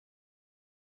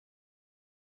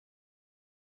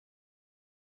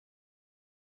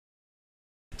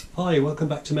Hi, welcome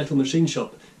back to Metal Machine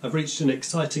Shop. I've reached an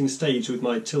exciting stage with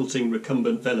my tilting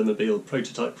recumbent velomobile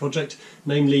prototype project,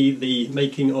 namely the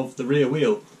making of the rear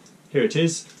wheel. Here it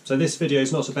is. So this video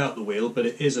is not about the wheel, but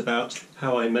it is about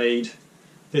how I made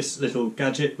this little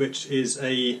gadget, which is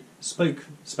a spoke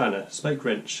spanner, spoke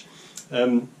wrench.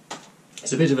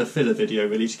 It's a bit of a filler video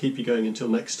really to keep you going until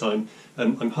next time.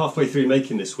 I'm halfway through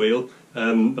making this wheel,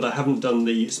 but I haven't done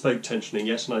the spoke tensioning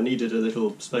yet, and I needed a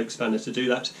little spoke spanner to do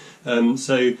that.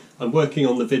 So I'm working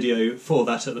on the video for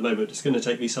that at the moment. It's going to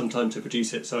take me some time to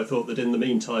produce it, so I thought that in the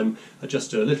meantime I'd just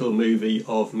do a little movie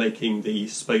of making the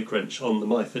spoke wrench on the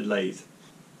Myford lathe.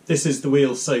 This is the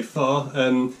wheel so far.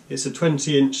 It's a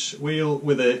 20-inch wheel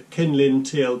with a Kinlin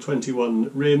TL-21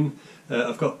 rim.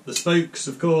 I've got the spokes,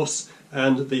 of course,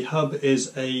 and the hub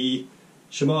is a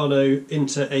Shimano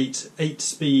Inter 8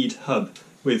 8-speed hub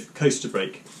with coaster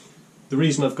brake. The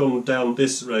reason I've gone down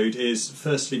this road is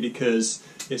firstly because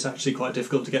it's actually quite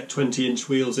difficult to get 20-inch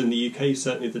wheels in the UK,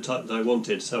 certainly the type that I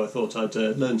wanted, so I thought I'd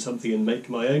learn something and make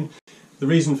my own. The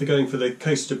reason for going for the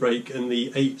coaster brake and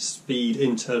the 8-speed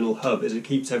internal hub is it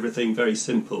keeps everything very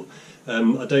simple.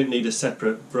 I don't need a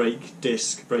separate brake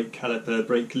disc, brake caliper,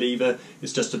 brake lever.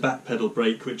 It's just a back pedal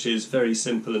brake, which is very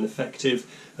simple and effective,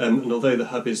 and although the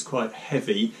hub is quite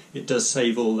heavy, it does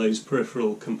save all those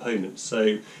peripheral components,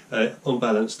 so on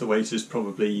balance the weight is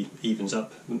probably evens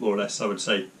up more or less, I would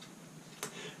say.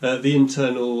 The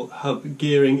internal hub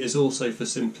gearing is also for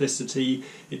simplicity.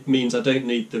 It means I don't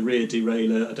need the rear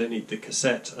derailleur, I don't need the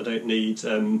cassette, I don't need,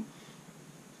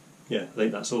 yeah, I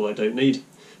think that's all I don't need.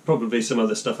 Probably some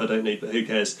other stuff I don't need, but who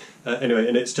cares. Anyway,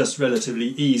 and it's just relatively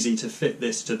easy to fit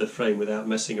this to the frame without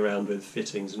messing around with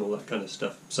fittings and all that kind of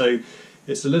stuff. So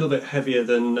it's a little bit heavier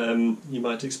than you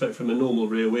might expect from a normal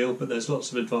rear wheel, but there's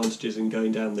lots of advantages in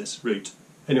going down this route.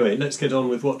 Anyway, let's get on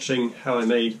with watching how I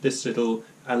made this little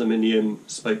aluminium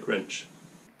spoke wrench.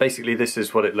 Basically this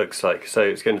is what it looks like. So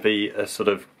it's going to be a sort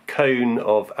of cone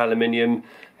of aluminium,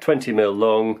 20mm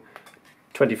long,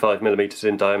 25mm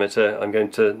in diameter. I'm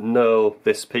going to knurl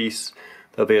this piece.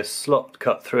 There'll be a slot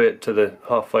cut through it to the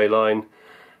halfway line,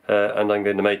 and I'm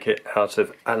going to make it out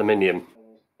of aluminium.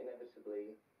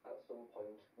 Inevitably, at some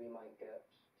point, we might get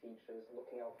teachers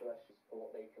looking out for lessons for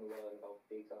what they can learn about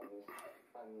the exams,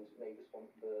 and they just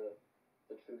want the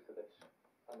truth of it,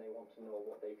 and they want to know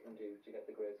what they can do to get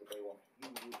the grades that they want.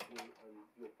 You and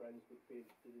your friends would be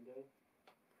interested in doing?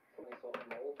 Something sort of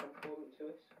moral component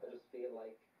to it. I just feel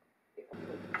like if I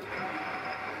could...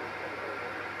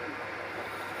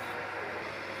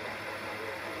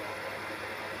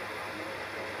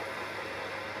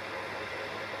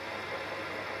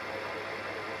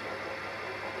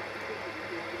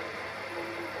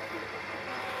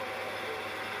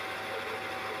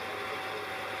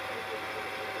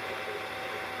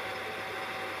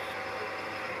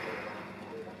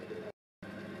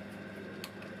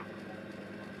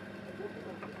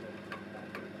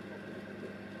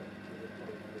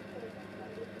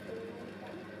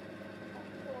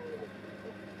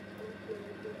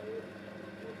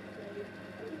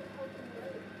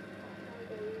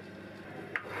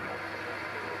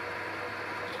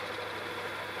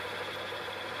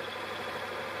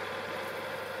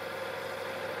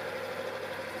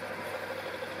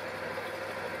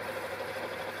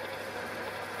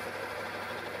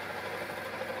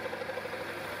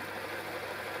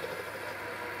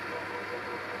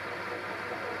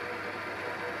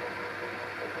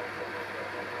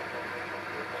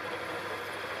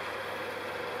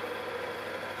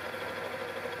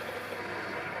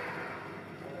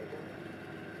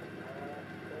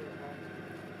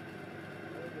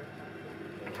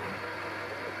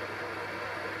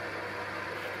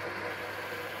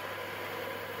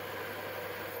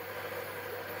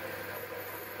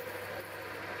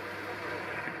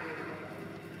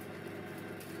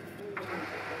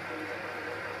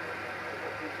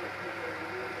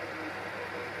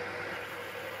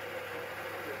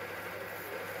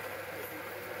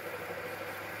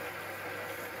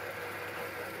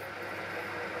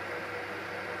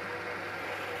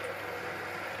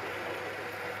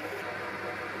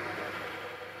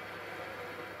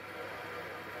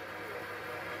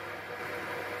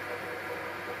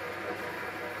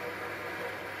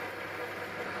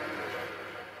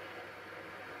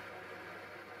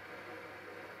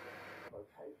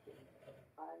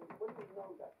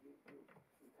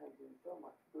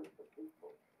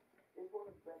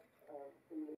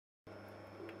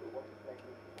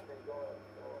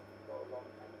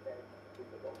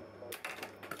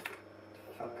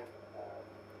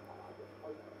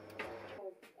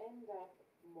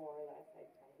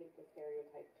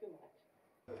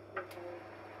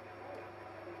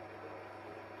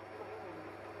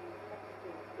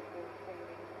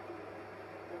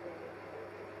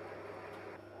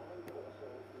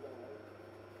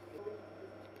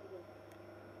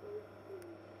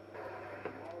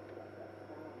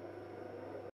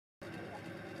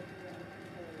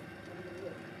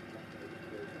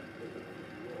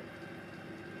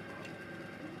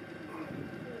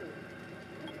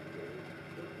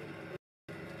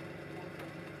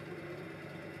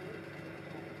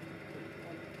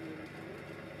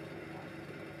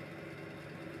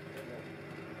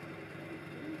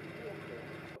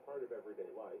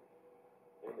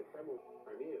 and the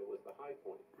Crimea was the high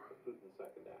point of Putin's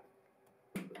second act.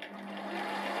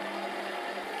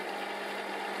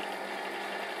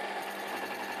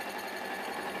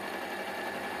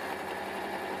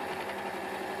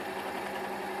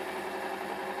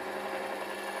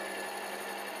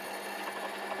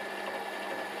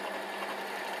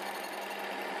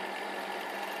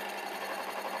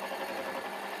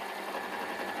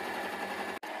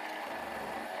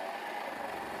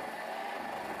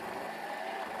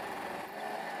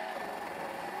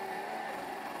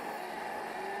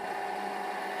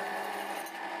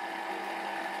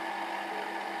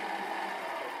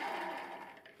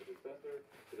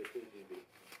 To the KGB.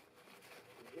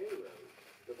 J-Ray,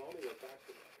 the volume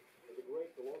factor, as a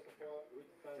great philosopher Rick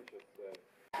Sanchez said.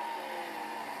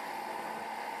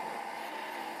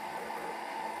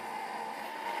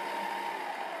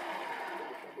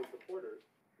 The supporters,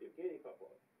 Евгений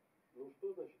Попов. Ну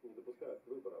что значит не допускают к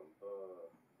выборам?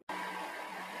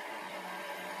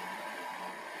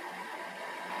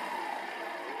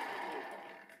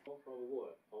 From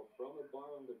what? From a bar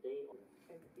on the day of...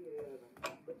 And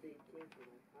but they came to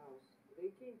my house. They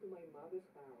came to my mother's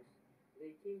house.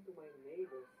 They came to my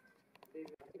neighbors. They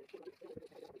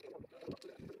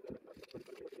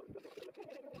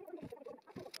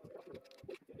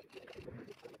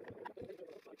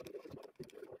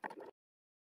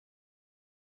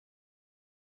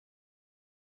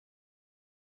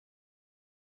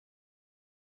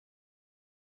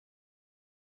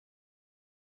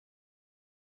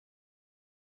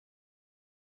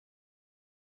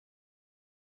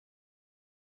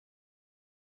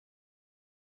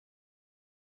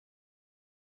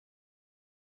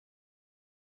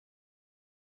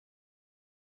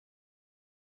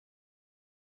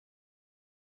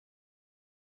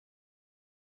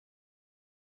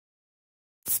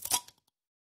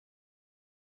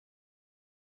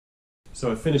So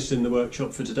I've finished in the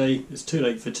workshop for today. It's too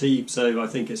late for tea, so I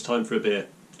think it's time for a beer.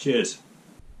 Cheers.